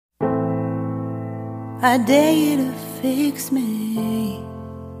I dare you to fix me.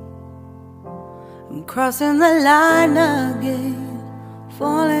 I'm crossing the line again,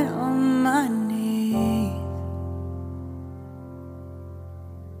 falling on my knees.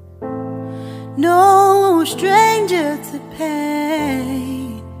 No stranger to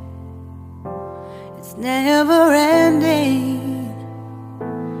pain, it's never ending,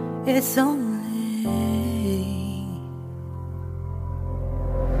 it's only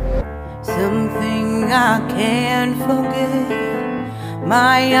something I can't forget.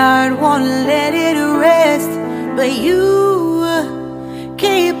 My heart won't let it rest, but you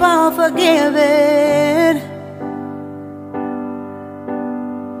keep on forgiving.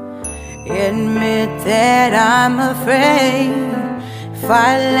 Admit that I'm afraid. If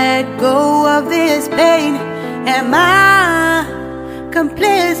I let go of this pain, am I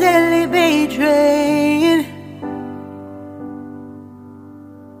completely betrayed?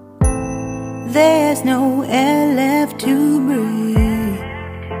 There's no air left to breathe.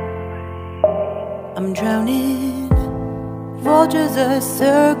 I'm drowning, vultures are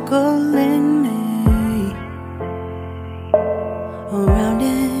circling me. Around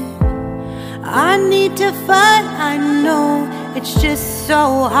it, I need to fight, I know. It's just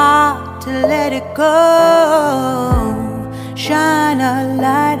so hard to let it go. Shine a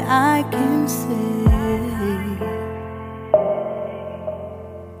light I can see.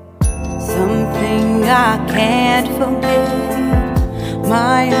 Something I can't forget.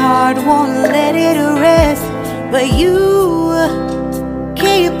 My heart won't let it rest, but you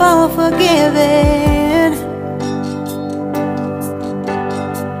keep on forgiving.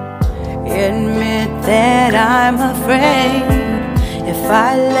 Admit that I'm afraid. If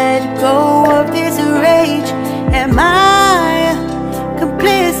I let go of this rage, am I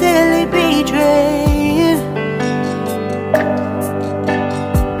completely betrayed?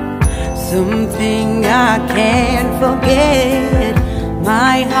 Something I can't forget.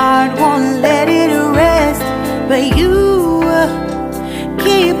 My heart won't let it rest, but you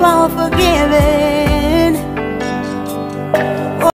keep on forgiving.